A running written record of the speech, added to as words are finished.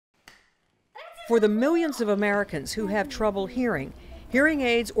For the millions of Americans who have trouble hearing, hearing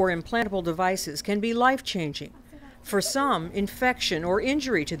aids or implantable devices can be life-changing. For some, infection or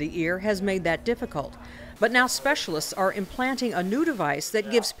injury to the ear has made that difficult. But now specialists are implanting a new device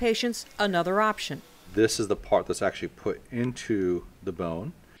that gives patients another option. This is the part that's actually put into the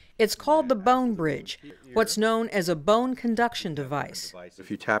bone. It's called the Bonebridge, what's known as a bone conduction device. If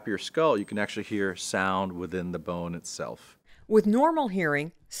you tap your skull, you can actually hear sound within the bone itself. With normal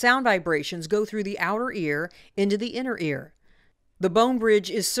hearing, sound vibrations go through the outer ear into the inner ear. The Bonebridge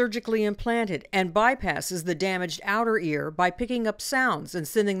is surgically implanted and bypasses the damaged outer ear by picking up sounds and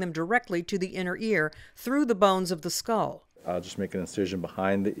sending them directly to the inner ear through the bones of the skull. I'll just make an incision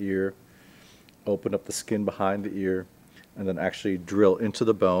behind the ear, open up the skin behind the ear, and then actually drill into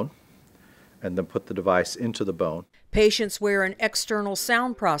the bone, and then put the device into the bone. Patients wear an external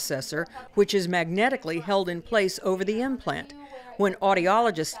sound processor, which is magnetically held in place over the implant. When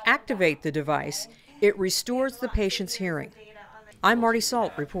audiologists activate the device, it restores the patient's hearing. I'm Marty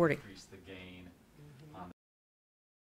Salt reporting.